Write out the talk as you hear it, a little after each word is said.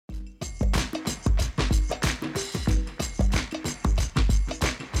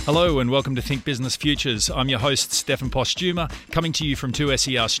Hello and welcome to Think Business Futures. I'm your host, Stefan Postuma, coming to you from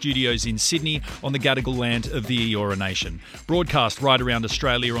 2SER Studios in Sydney on the Gadigal land of the Eora Nation. Broadcast right around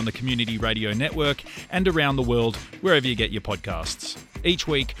Australia on the Community Radio Network and around the world wherever you get your podcasts. Each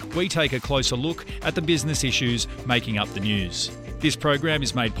week, we take a closer look at the business issues making up the news. This program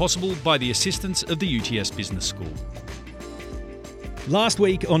is made possible by the assistance of the UTS Business School. Last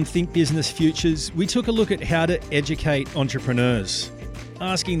week on Think Business Futures, we took a look at how to educate entrepreneurs.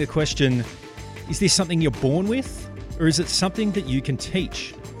 Asking the question, is this something you're born with, or is it something that you can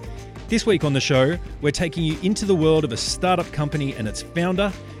teach? This week on the show, we're taking you into the world of a startup company and its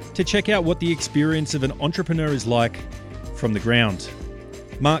founder to check out what the experience of an entrepreneur is like from the ground.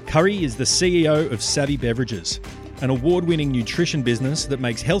 Mark Curry is the CEO of Savvy Beverages, an award-winning nutrition business that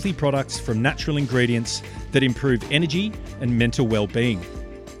makes healthy products from natural ingredients that improve energy and mental well-being.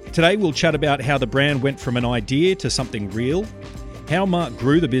 Today, we'll chat about how the brand went from an idea to something real, how Mark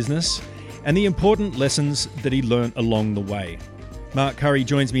grew the business, and the important lessons that he learnt along the way. Mark Curry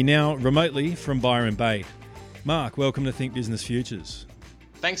joins me now remotely from Byron Bay. Mark, welcome to Think Business Futures.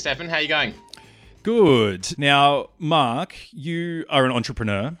 Thanks, Stefan. How are you going? Good. Now, Mark, you are an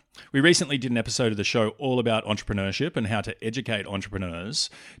entrepreneur. We recently did an episode of the show all about entrepreneurship and how to educate entrepreneurs.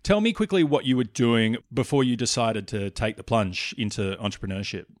 Tell me quickly what you were doing before you decided to take the plunge into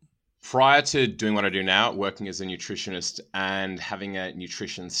entrepreneurship. Prior to doing what I do now, working as a nutritionist and having a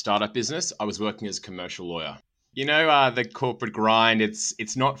nutrition startup business, I was working as a commercial lawyer. You know, the corporate grind,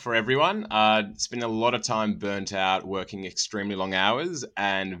 it's not for everyone. Spent a lot of time burnt out, working extremely long hours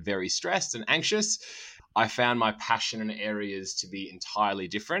and very stressed and anxious. I found my passion and areas to be entirely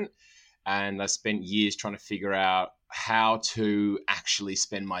different. And I spent years trying to figure out how to actually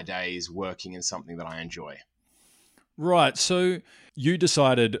spend my days working in something that I enjoy. Right. So you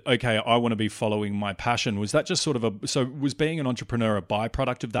decided, okay, I want to be following my passion. Was that just sort of so was being an entrepreneur a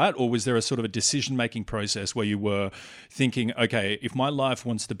byproduct of that? Or was there a sort of a decision-making process where you were thinking, okay, if my life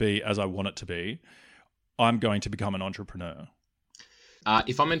wants to be as I want it to be, I'm going to become an entrepreneur?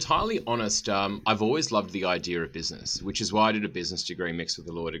 If I'm entirely honest, I've always loved the idea of business, which is why I did a business degree mixed with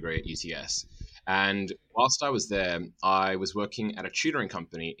a law degree at UTS. And whilst I was there, I was working at a tutoring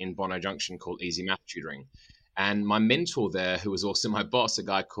company in Bondi Junction called Easy Math Tutoring. And my mentor there, who was also my boss, a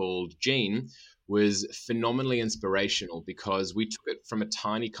guy called Gene, was phenomenally inspirational because we took it from a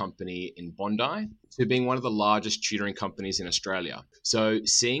tiny company in Bondi to being one of the largest tutoring companies in Australia. So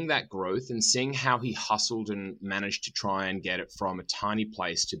seeing that growth and seeing how he hustled and managed to try and get it from a tiny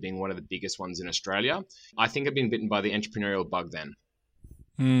place to being one of the biggest ones in Australia, I think I've been bitten by the entrepreneurial bug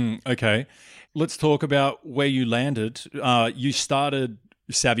then. Okay. Let's talk about where you landed. You started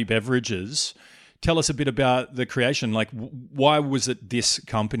Savvy Beverages. Tell us a bit about the creation. Like, why was it this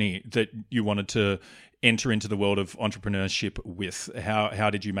company that you wanted to enter into the world of entrepreneurship with?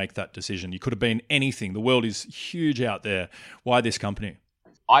 How did you make that decision? You could have been anything. The world is huge out there. Why this company?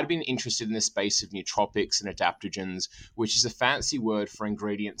 I'd been interested in the space of nootropics and adaptogens, which is a fancy word for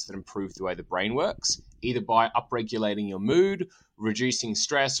ingredients that improve the way the brain works, either by upregulating your mood, reducing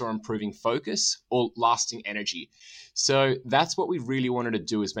stress, or improving focus, or lasting energy. So that's what we really wanted to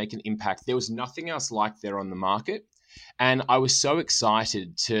do, is make an impact. There was nothing else like there on the market. And I was so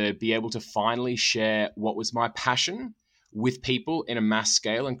excited to be able to finally share what was my passion with people in a mass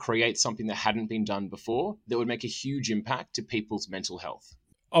scale and create something that hadn't been done before that would make a huge impact to people's mental health.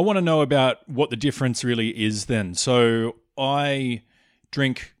 I want to know about what the difference really is then. So I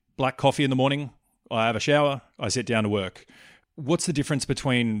drink black coffee in the morning, I have a shower, I sit down to work. What's the difference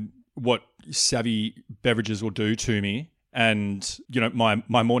between what Savvy Beverages will do to me and, you know,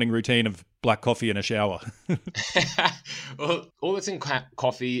 my morning routine of black coffee and a shower? Well, all that's in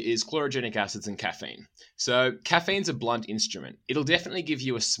coffee is chlorogenic acids and caffeine. So caffeine's a blunt instrument. It'll definitely give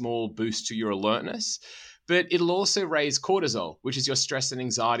you a small boost to your alertness, but it'll also raise cortisol, which is your stress and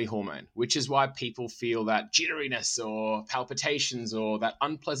anxiety hormone, which is why people feel that jitteriness or palpitations or that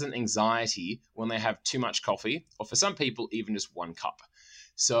unpleasant anxiety when they have too much coffee, or for some people, even just one cup.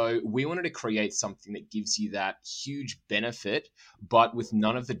 So we wanted to create something that gives you that huge benefit, but with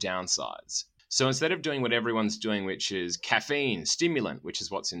none of the downsides. So instead of doing what everyone's doing, which is caffeine, stimulant, which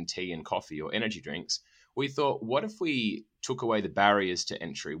is what's in tea and coffee or energy drinks, we thought, what if we took away the barriers to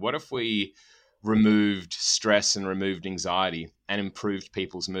entry? What if we removed stress and removed anxiety and improved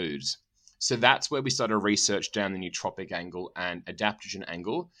people's moods? So that's where we started research down the nootropic angle and adaptogen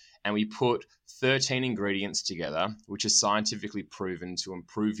angle. And we put 13 ingredients together, which is scientifically proven to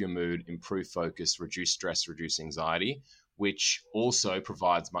improve your mood, improve focus, reduce stress, reduce anxiety, which also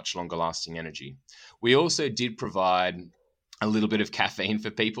provides much longer lasting energy. We also did provide a little bit of caffeine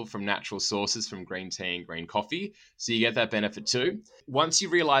for people from natural sources, from green tea and green coffee. So you get that benefit too. Once you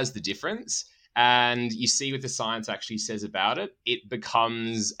realize the difference and you see what the science actually says about it, it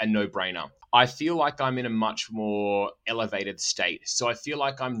becomes a no-brainer. I feel like I'm in a much more elevated state. So I feel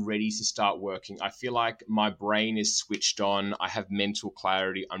like I'm ready to start working. I feel like my brain is switched on. I have mental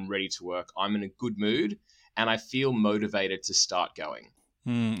clarity. I'm ready to work. I'm in a good mood and I feel motivated to start going.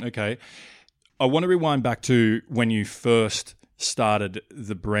 Okay. I want to rewind back to when you first started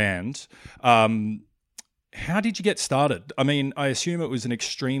the brand. How did you get started? I mean, I assume it was an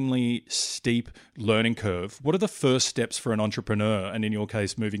extremely steep learning curve. What are the first steps for an entrepreneur, and in your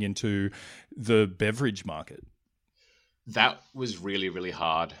case, moving into the beverage market? That was really, really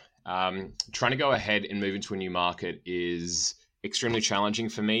hard. Trying to go ahead and move into a new market is extremely challenging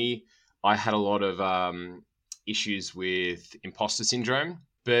for me. I had a lot of issues with imposter syndrome.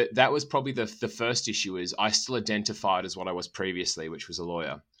 But that was probably the first issue. Is I still identified as what I was previously, which was a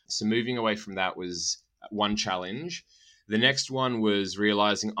lawyer. So moving away from that was one challenge. The next one was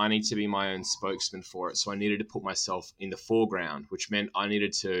realizing I need to be my own spokesman for it. So I needed to put myself in the foreground, which meant I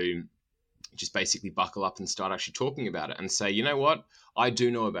needed to just basically buckle up and start actually talking about it and say, you know what, I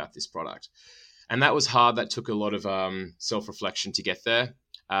do know about this product. And that was hard. That took a lot of self-reflection to get there.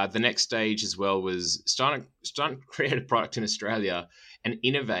 The next stage as well was starting to create a product in Australia and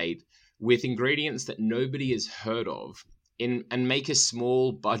innovate with ingredients that nobody has heard of and make a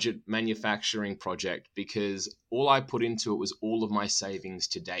small budget manufacturing project, because all I put into it was all of my savings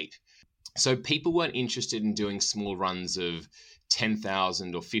to date. So people weren't interested in doing small runs of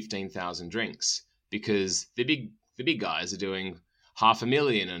 10,000 or 15,000 drinks, because the big guys are doing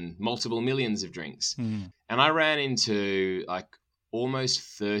 500,000 and multiple millions of drinks. And I ran into almost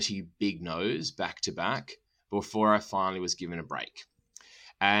 30 big no's back to back before I finally was given a break.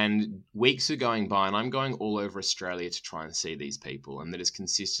 And weeks are going by and I'm going all over Australia to try and see these people, and that is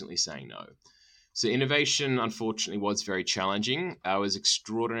consistently saying no. So innovation, unfortunately, was very challenging. I was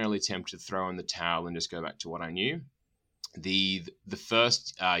extraordinarily tempted to throw in the towel and just go back to what I knew. The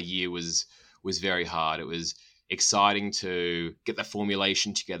first year was very hard. It was exciting to get that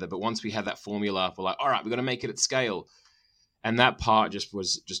formulation together. But once we had that formula, we're like, all right, we've got to make it at scale. And that part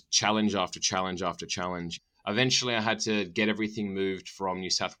was just challenge after challenge after challenge. Eventually, I had to get everything moved from New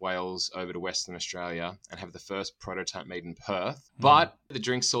South Wales over to Western Australia and have the first prototype made in Perth. But the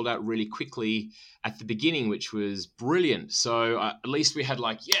drink sold out really quickly at the beginning, which was brilliant. So at least we had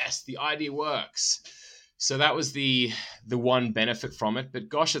yes, the idea works. So that was the one benefit from it. But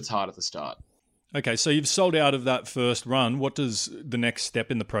gosh, it's hard at the start. Okay, so you've sold out of that first run. What does the next step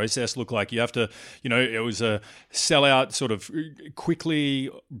in the process look like? You have to, it was a sellout sort of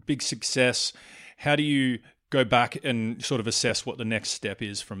quickly, big success. How do you go back and sort of assess what the next step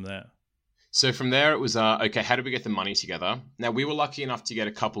is from there? So from there, it was, okay, how do we get the money together? Now, we were lucky enough to get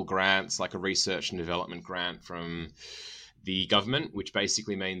a couple grants, like a research and development grant from the government, which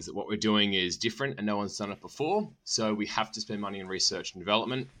basically means that what we're doing is different and no one's done it before. So we have to spend money in research and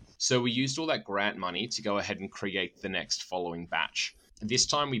development. So we used all that grant money to go ahead and create the next following batch. This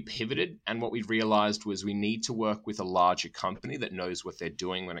time we pivoted, and what we realized was we need to work with a larger company that knows what they're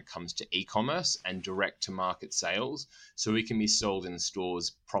doing when it comes to e-commerce and direct-to-market sales, so we can be sold in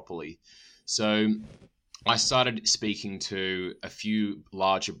stores properly. So I started speaking to a few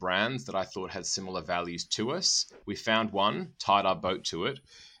larger brands that I thought had similar values to us. We found one, tied our boat to it,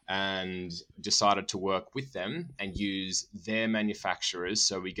 and decided to work with them and use their manufacturers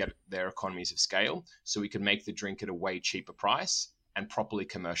so we get their economies of scale, so we could make the drink at a way cheaper price and properly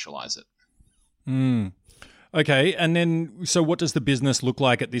commercialize it. Okay, and then, so what does the business look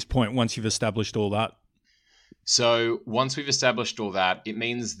like at this point once you've established all that? So once we've established all that, it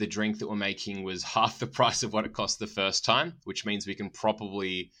means the drink that we're making was half the price of what it cost the first time, which means we can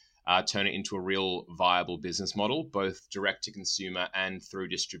probably turn it into a real viable business model, both direct to consumer and through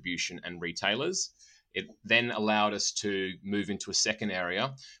distribution and retailers. It then allowed us to move into a second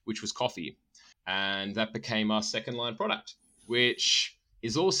area, which was coffee. And that became our second line product, which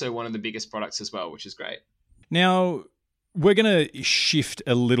is also one of the biggest products as well, which is great. Now, we're going to shift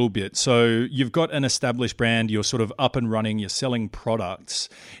a little bit. So you've got an established brand, you're sort of up and running, you're selling products.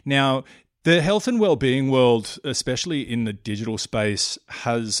 Now, the health and well-being world, especially in the digital space,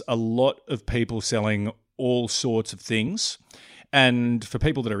 has a lot of people selling all sorts of things. And for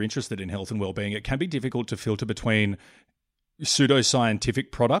people that are interested in health and well-being, it can be difficult to filter between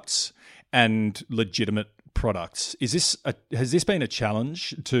pseudoscientific products and legitimate products. Has this been a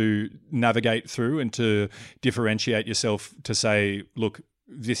challenge to navigate through and to differentiate yourself to say, look,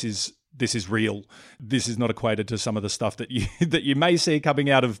 this is this is real. This is not equated to some of the stuff that you may see coming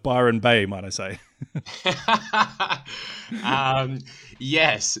out of Byron Bay, might I say?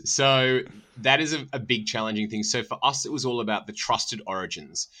 Yes. So that is a big challenging thing. So for us, it was all about the trusted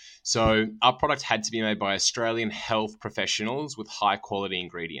origins. So our product had to be made by Australian health professionals with high quality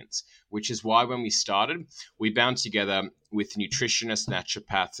ingredients, which is why when we started, we bound together with nutritionists,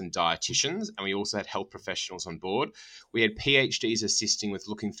 naturopaths, and dietitians, and we also had health professionals on board. We had PhDs assisting with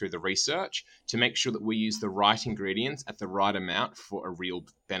looking through the research to make sure that we use the right ingredients at the right amount for a real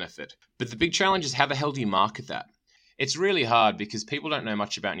benefit. But the big challenge is, how the hell do you market that? It's really hard because people don't know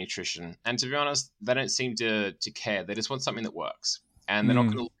much about nutrition. And to be honest, they don't seem to care. They just want something that works. And they're not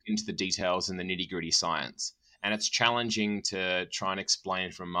going to look into the details and the nitty-gritty science. And it's challenging to try and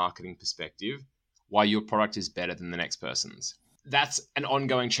explain from a marketing perspective why your product is better than the next person's. That's an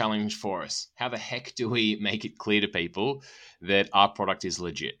ongoing challenge for us. How the heck do we make it clear to people that our product is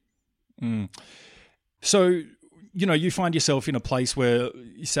legit? So, you find yourself in a place where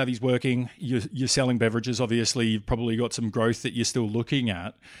Savvy's working, you're selling beverages. Obviously, you've probably got some growth that you're still looking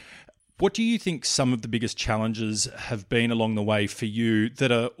at. What do you think some of the biggest challenges have been along the way for you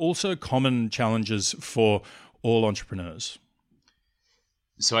that are also common challenges for all entrepreneurs?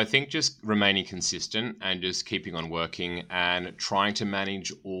 So I think just remaining consistent and just keeping on working and trying to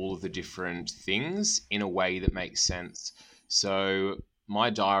manage all of the different things in a way that makes sense. So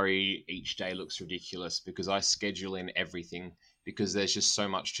my diary each day looks ridiculous because I schedule in everything because there's just so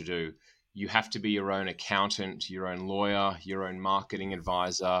much to do. You have to be your own accountant, your own lawyer, your own marketing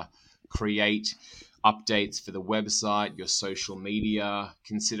advisor, create updates for the website, your social media,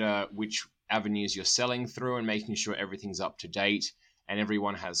 consider which avenues you're selling through and making sure everything's up to date and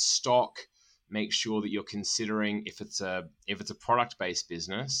everyone has stock. Make sure that you're considering, if it's a product-based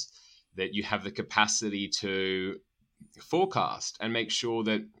business, that you have the capacity to forecast and make sure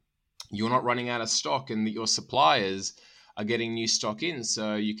that you're not running out of stock and that your suppliers are getting new stock in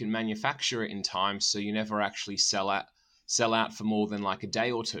so you can manufacture it in time so you never actually sell out for more than like a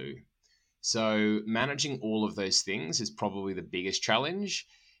day or two. So managing all of those things is probably the biggest challenge.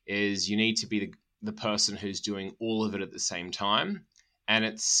 Is you need to be the person who's doing all of it at the same time, and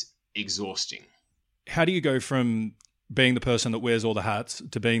it's exhausting. How do you go from being the person that wears all the hats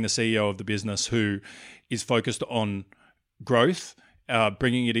to being the CEO of the business who is focused on growth,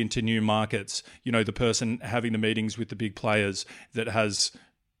 bringing it into new markets, the person having the meetings with the big players that has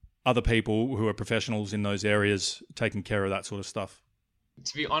other people who are professionals in those areas taking care of that sort of stuff?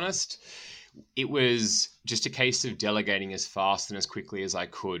 To be honest, it was just a case of delegating as fast and as quickly as I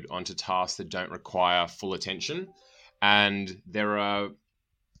could onto tasks that don't require full attention. And there are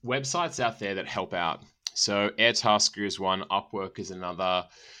websites out there that help out. So Airtasker is one, Upwork is another,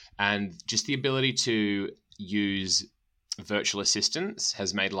 and just the ability to use virtual assistants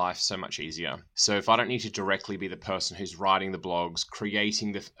has made life so much easier. So if I don't need to directly be the person who's writing the blogs,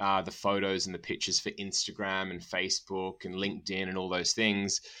 creating the photos and the pictures for Instagram and Facebook and LinkedIn and all those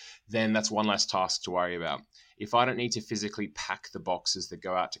things, then that's one less task to worry about. If I don't need to physically pack the boxes that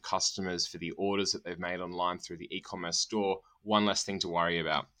go out to customers for the orders that they've made online through the e-commerce store, one less thing to worry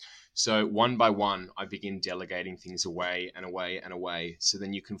about. So one by one, I begin delegating things away and away and away. So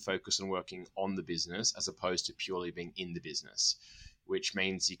then you can focus on working on the business as opposed to purely being in the business, which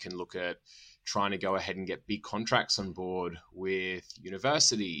means you can look at trying to go ahead and get big contracts on board with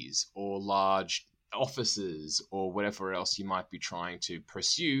universities or large offices or whatever else you might be trying to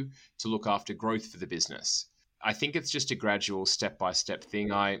pursue to look after growth for the business. I think it's just a gradual step-by-step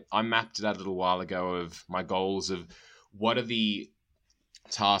thing. I mapped it out a little while ago of my goals of what are the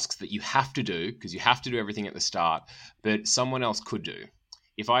tasks that you have to do, because you have to do everything at the start, but someone else could do.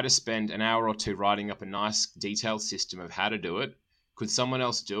 If I had to spend an hour or two writing up a nice detailed system of how to do it, could someone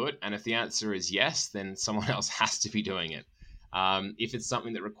else do it? And if the answer is yes, then someone else has to be doing it. If it's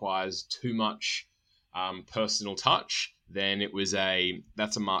something that requires too much personal touch, then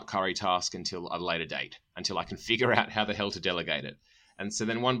that's a Mark Curry task until a later date, until I can figure out how the hell to delegate it. And so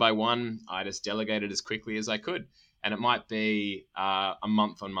then one by one, I just delegated as quickly as I could. And it might be a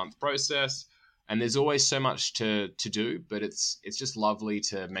month-on-month process. And there's always so much to do, but it's just lovely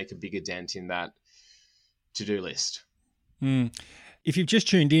to make a bigger dent in that to-do list. If you've just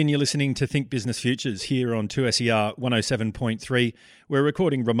tuned in, you're listening to Think Business Futures here on 2SER 107.3. We're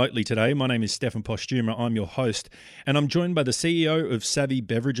recording remotely today. My name is Stefan Postuma. I'm your host, and I'm joined by the CEO of Savvy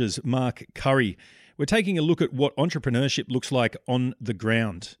Beverages, Mark Curry. We're taking a look at what entrepreneurship looks like on the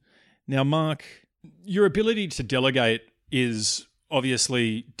ground. Now, Mark, your ability to delegate is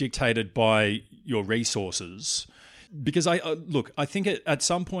obviously dictated by your resources, because I think at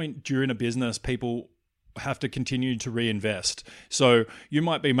some point during a business, people have to continue to reinvest. So you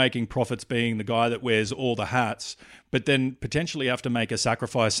might be making profits being the guy that wears all the hats, but then potentially have to make a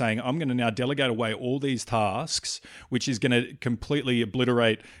sacrifice saying, I'm going to now delegate away all these tasks, which is going to completely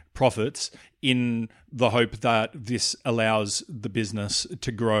obliterate profits in the hope that this allows the business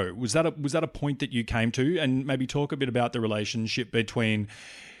to grow. Was that a point that you came to? And maybe talk a bit about the relationship between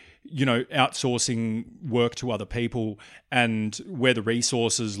outsourcing work to other people and where the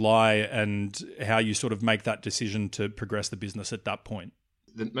resources lie and how you sort of make that decision to progress the business at that point.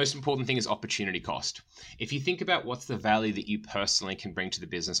 The most important thing is opportunity cost. If you think about what's the value that you personally can bring to the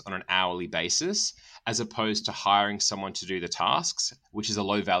business on an hourly basis, as opposed to hiring someone to do the tasks, which is a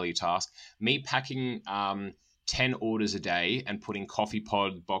low value task, me packing 10 orders a day and putting coffee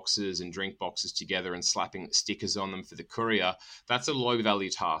pod boxes and drink boxes together and slapping stickers on them for the courier, that's a low value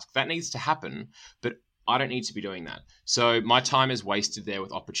task. That needs to happen, but I don't need to be doing that. So my time is wasted there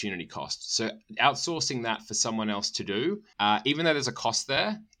with opportunity cost. So outsourcing that for someone else to do, even though there's a cost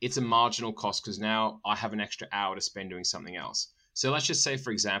there, it's a marginal cost because now I have an extra hour to spend doing something else. So let's just say,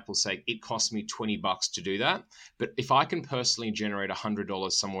 for example's sake, it costs me $20 to do that. But if I can personally generate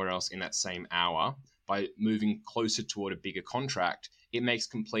 $100 somewhere else in that same hour by moving closer toward a bigger contract, it makes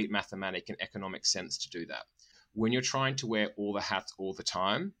complete mathematic and economic sense to do that. When you're trying to wear all the hats all the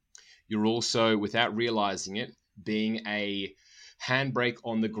time, you're also, without realizing it, being a handbrake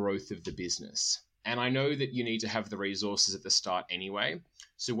on the growth of the business. And I know that you need to have the resources at the start anyway.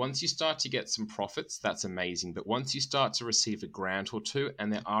 So once you start to get some profits, that's amazing. But once you start to receive a grant or two,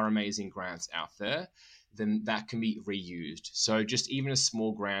 and there are amazing grants out there, then that can be reused. So just even a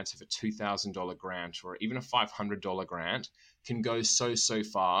small grant of a $2,000 grant or even a $500 grant can go so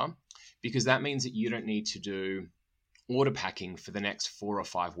far, because that means that you don't need to do order packing for the next 4 or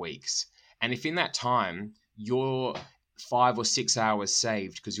 5 weeks. And if in that time your 5 or 6 hours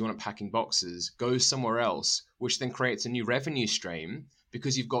saved because you're not packing boxes goes somewhere else, which then creates a new revenue stream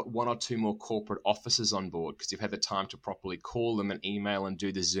because you've got 1 or 2 more corporate officers on board because you've had the time to properly call them and email and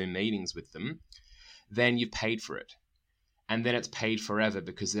do the Zoom meetings with them, then you've paid for it. And then it's paid forever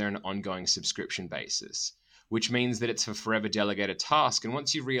because they're an ongoing subscription basis, which means that it's a forever delegated task. And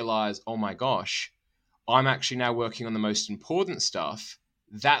once you realize, oh my gosh, I'm actually now working on the most important stuff,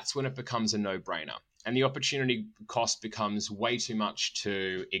 that's when it becomes a no-brainer. And the opportunity cost becomes way too much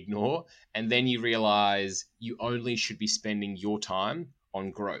to ignore. And then you realize you only should be spending your time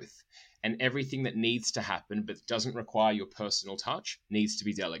on growth. And everything that needs to happen but doesn't require your personal touch needs to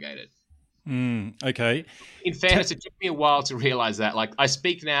be delegated. Okay. In fairness, it took me a while to realize that. Like, I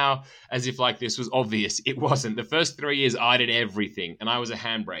speak now as if like this was obvious. It wasn't. The first 3 years, I did everything, and I was a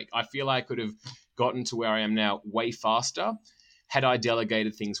handbrake. I feel I could have gotten to where I am now way faster had I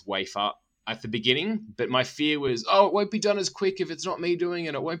delegated things way far at the beginning. But my fear was, oh, it won't be done as quick if it's not me doing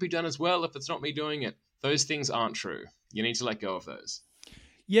it. It won't be done as well if it's not me doing it. Those things aren't true. You need to let go of those.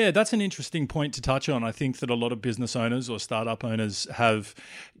 Yeah, that's an interesting point to touch on. I think that a lot of business owners or startup owners have,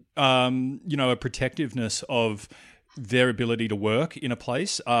 a protectiveness of their ability to work in a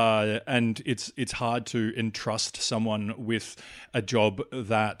place, and it's hard to entrust someone with a job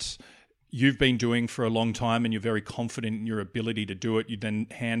that you've been doing for a long time and you're very confident in your ability to do it. You then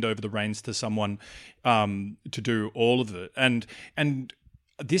hand over the reins to someone to do all of it, and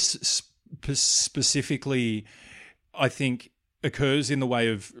this specifically, I think, occurs in the way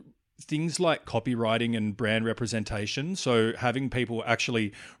of things like copywriting and brand representation. So having people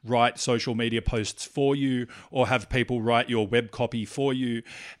actually write social media posts for you or have people write your web copy for you.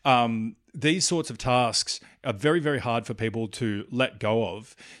 These sorts of tasks are very, very hard for people to let go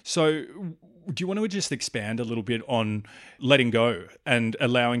of. So do you want to just expand a little bit on letting go and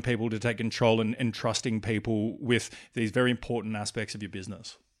allowing people to take control and trusting people with these very important aspects of your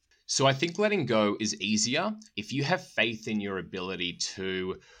business? So I think letting go is easier if you have faith in your ability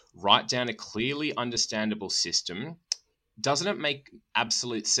to write down a clearly understandable system. Doesn't it make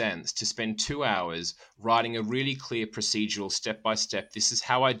absolute sense to spend 2 hours writing a really clear procedural step-by-step, this is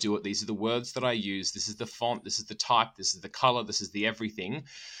how I do it, these are the words that I use, this is the font, this is the type, this is the color, this is the everything.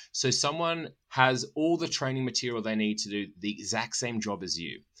 So someone has all the training material they need to do the exact same job as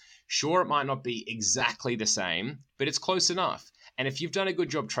you. Sure, it might not be exactly the same, but it's close enough. And if you've done a good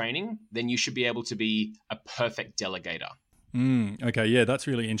job training, then you should be able to be a perfect delegator. Okay, yeah, that's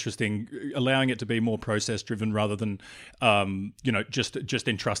really interesting. Allowing it to be more process-driven rather than, just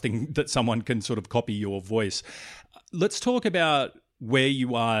entrusting that someone can sort of copy your voice. Let's talk about where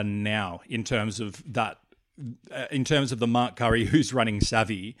you are now in terms of that. In terms of the Mark Curry who's running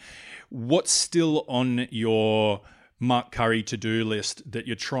Savvy, what's still on your Mark Curry to-do list that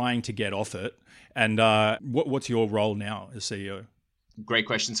you're trying to get off it? And what's your role now as CEO? Great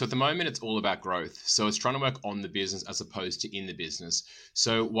question. So at the moment, it's all about growth. So it's trying to work on the business as opposed to in the business.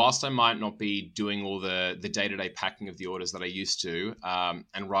 So whilst I might not be doing all the day-to-day packing of the orders that I used to,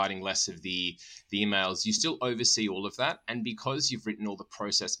 and writing less of the emails, you still oversee all of that. And because you've written all the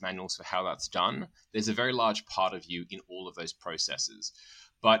process manuals for how that's done, there's a very large part of you in all of those processes.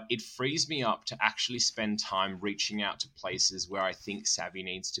 But it frees me up to actually spend time reaching out to places where I think Savvy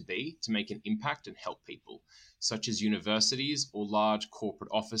needs to be to make an impact and help people, such as universities or large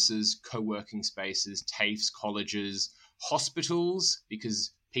corporate offices, co-working spaces, TAFEs, colleges, hospitals,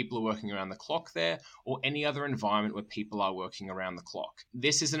 because people are working around the clock there, or any other environment where people are working around the clock.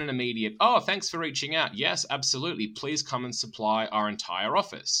 This isn't an immediate, oh, thanks for reaching out. Yes, absolutely. Please come and supply our entire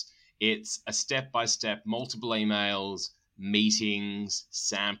office. It's a step-by-step, multiple emails, meetings,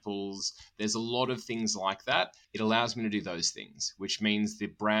 samples. There's a lot of things like that. It allows me to do those things, which means the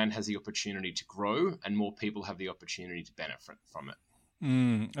brand has the opportunity to grow and more people have the opportunity to benefit from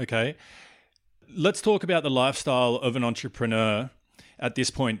it. Okay. Let's talk about the lifestyle of an entrepreneur at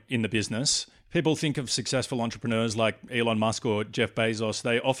this point in the business. People think of successful entrepreneurs like Elon Musk or Jeff Bezos.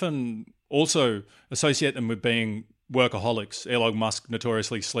 They often also associate them with being workaholics. Elon Musk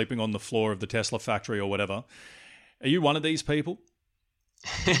notoriously sleeping on the floor of the Tesla factory or whatever. Are you one of these people?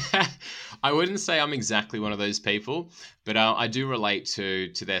 I wouldn't say I'm exactly one of those people, but I do relate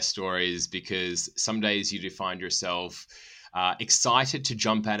to their stories, because some days you do find yourself excited to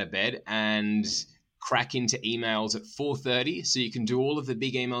jump out of bed and crack into emails at 4:30 so you can do all of the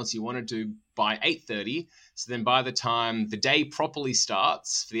big emails you want to do by 8:30. So then by the time the day properly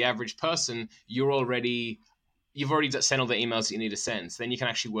starts, for the average person, you've already sent all the emails that you need to send. So then you can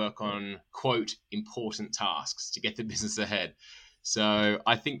actually work on, quote, important tasks to get the business ahead. So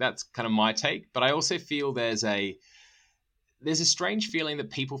I think that's kind of my take. But I also feel there's a strange feeling that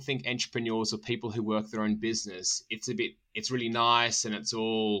people think entrepreneurs or people who work their own business, it's really nice and it's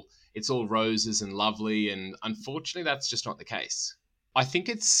all roses and lovely. And unfortunately, that's just not the case. I think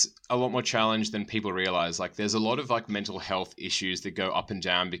it's a lot more challenge than people realize. Like, there's a lot of mental health issues that go up and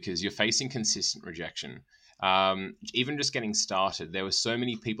down because you're facing consistent rejection. Even just getting started, there were so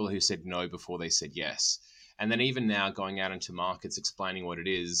many people who said no before they said yes. And then even now going out into markets, explaining what it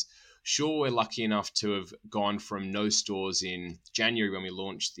is. Sure, we're lucky enough to have gone from no stores in January when we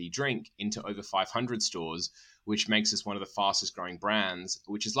launched the drink into over 500 stores, which makes us one of the fastest growing brands,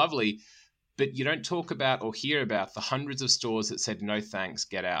 which is lovely. But you don't talk about or hear about the hundreds of stores that said, no thanks,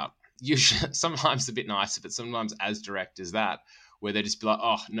 get out. Usually, sometimes a bit nicer, but sometimes as direct as that, where they just be like,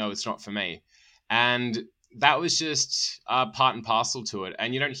 oh, no, it's not for me. And that was just part and parcel to it.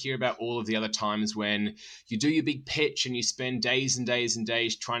 And you don't hear about all of the other times when you do your big pitch and you spend days and days and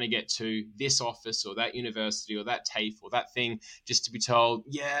days trying to get to this office or that university or that TAFE or that thing, just to be told,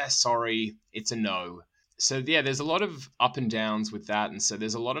 yeah, sorry, it's a no. So yeah, there's a lot of up and downs with that. And so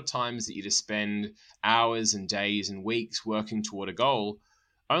there's a lot of times that you just spend hours and days and weeks working toward a goal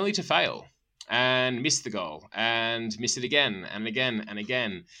only to fail and miss the goal and miss it again and again and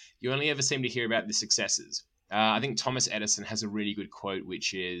again. You only ever seem to hear about the successes. I think Thomas Edison has a really good quote,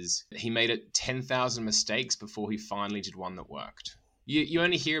 which is, he made it 10,000 mistakes before he finally did one that worked. You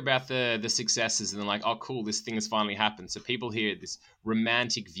only hear about the successes and then like, oh, cool, this thing has finally happened. So people hear this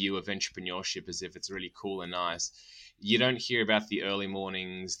romantic view of entrepreneurship as if it's really cool and nice. You don't hear about the early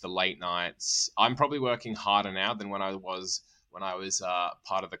mornings, the late nights. I'm probably working harder now than when I was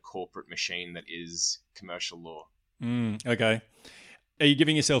part of the corporate machine that is commercial law. Okay. Are you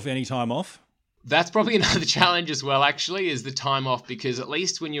giving yourself any time off? That's probably another challenge as well, actually, is the time off, because at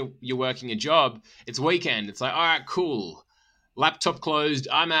least when you're working a job, it's weekend. It's like, all right, cool. Laptop closed.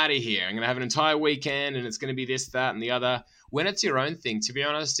 I'm out of here. I'm going to have an entire weekend and it's going to be this, that, and the other. When it's your own thing, to be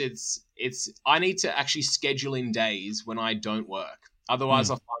honest, I need to actually schedule in days when I don't work. Otherwise,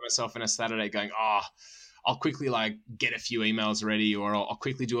 I'll find myself on a Saturday going, I'll quickly get a few emails ready, or I'll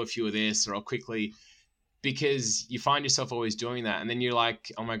quickly do a few of this, or because you find yourself always doing that. And then you're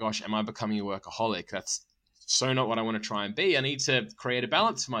like, oh my gosh, am I becoming a workaholic? That's so not what I want to try and be. I need to create a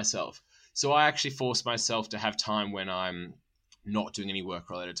balance for myself. So I actually force myself to have time when I'm not doing any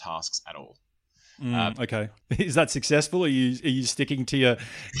work-related tasks at all. Okay. Is that successful? Are you sticking to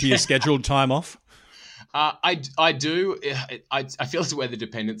your scheduled time off? I do. I feel it's weather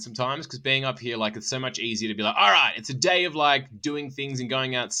dependent sometimes, because being up here, it's so much easier to be like, all right, it's a day of doing things and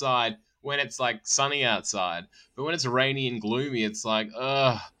going outside when it's sunny outside. But when it's rainy and gloomy, it's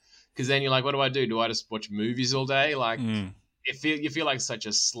because then you're like, what do I do? Do I just watch movies all day? You feel like such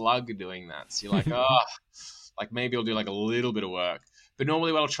a slug doing that. So you're like, maybe I'll do a little bit of work. But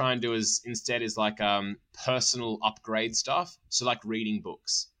normally what I'll try and do is personal upgrade stuff. So reading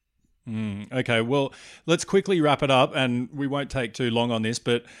books. Okay, well, let's quickly wrap it up, and we won't take too long on this.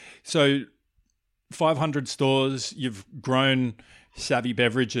 But so 500 stores, you've grown Savvy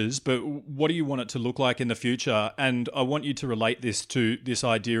Beverages, but what do you want it to look like in the future? And I want you to relate this to this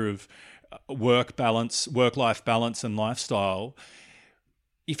idea of work-life balance and lifestyle.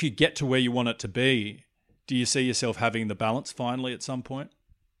 If you get to where you want it to be, do you see yourself having the balance finally at some point?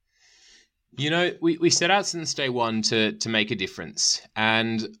 You know, we set out since day one to make a difference.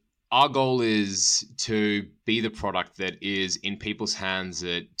 And our goal is to be the product that is in people's hands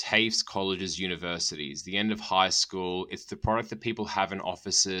at TAFEs, colleges, universities, the end of high school. It's the product that people have in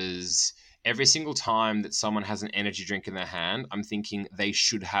offices. Every single time that someone has an energy drink in their hand, I'm thinking they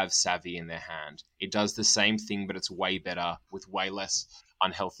should have Savvy in their hand. It does the same thing, but it's way better with way less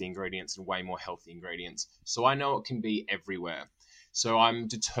unhealthy ingredients and way more healthy ingredients. So I know it can be everywhere. So I'm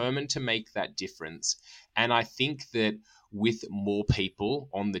determined to make that difference. And I think that with more people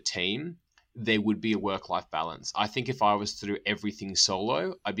on the team, there would be a work-life balance. I think if I was to do everything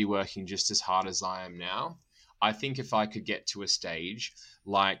solo, I'd be working just as hard as I am now. I think if I could get to a stage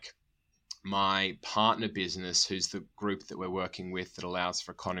like my partner business, who's the group that we're working with that allows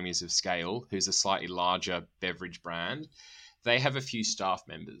for economies of scale, who's a slightly larger beverage brand, they have a few staff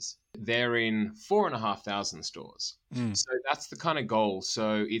members. They're in 4,500 stores. So that's the kind of goal.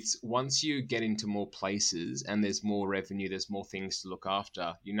 So it's once you get into more places and there's more revenue, there's more things to look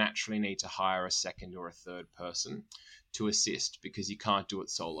after, you naturally need to hire a second or a third person to assist because you can't do it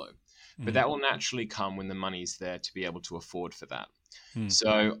solo. But that will naturally come when the money's there to be able to afford for that.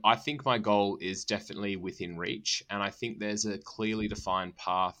 So I think my goal is definitely within reach. And I think there's a clearly defined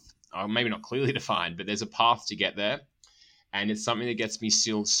path, or maybe not clearly defined, but there's a path to get there. And it's something that gets me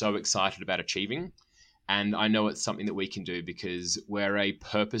still so excited about achieving. And I know it's something that we can do because we're a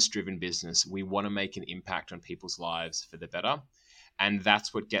purpose-driven business. We want to make an impact on people's lives for the better. And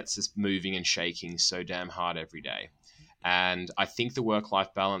that's what gets us moving and shaking so damn hard every day. And I think the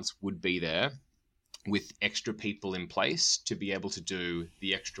work-life balance would be there with extra people in place to be able to do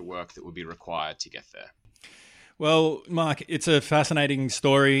the extra work that would be required to get there. Well, Mark, it's a fascinating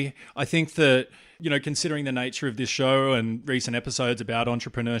story. I think that, considering the nature of this show and recent episodes about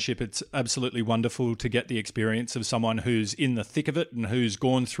entrepreneurship, it's absolutely wonderful to get the experience of someone who's in the thick of it and who's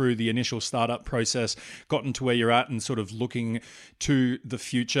gone through the initial startup process, gotten to where you're at and sort of looking to the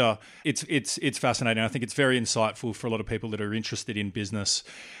future. It's fascinating. I think it's very insightful for a lot of people that are interested in business.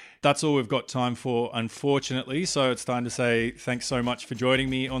 That's all we've got time for, unfortunately. So it's time to say thanks so much for joining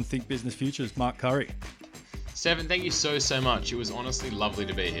me on Think Business Futures, Mark Curry. Stefan, thank you so much. It was honestly lovely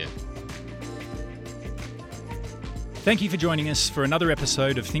to be here. Thank you for joining us for another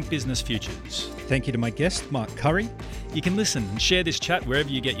episode of Think Business Futures. Thank you to my guest, Mark Curry. You can listen and share this chat wherever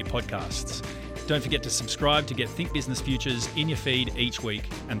you get your podcasts. Don't forget to subscribe to get Think Business Futures in your feed each week,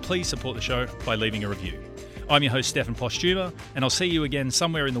 and please support the show by leaving a review. I'm your host, Stefan Postuma, and I'll see you again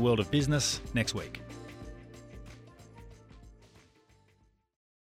somewhere in the world of business next week.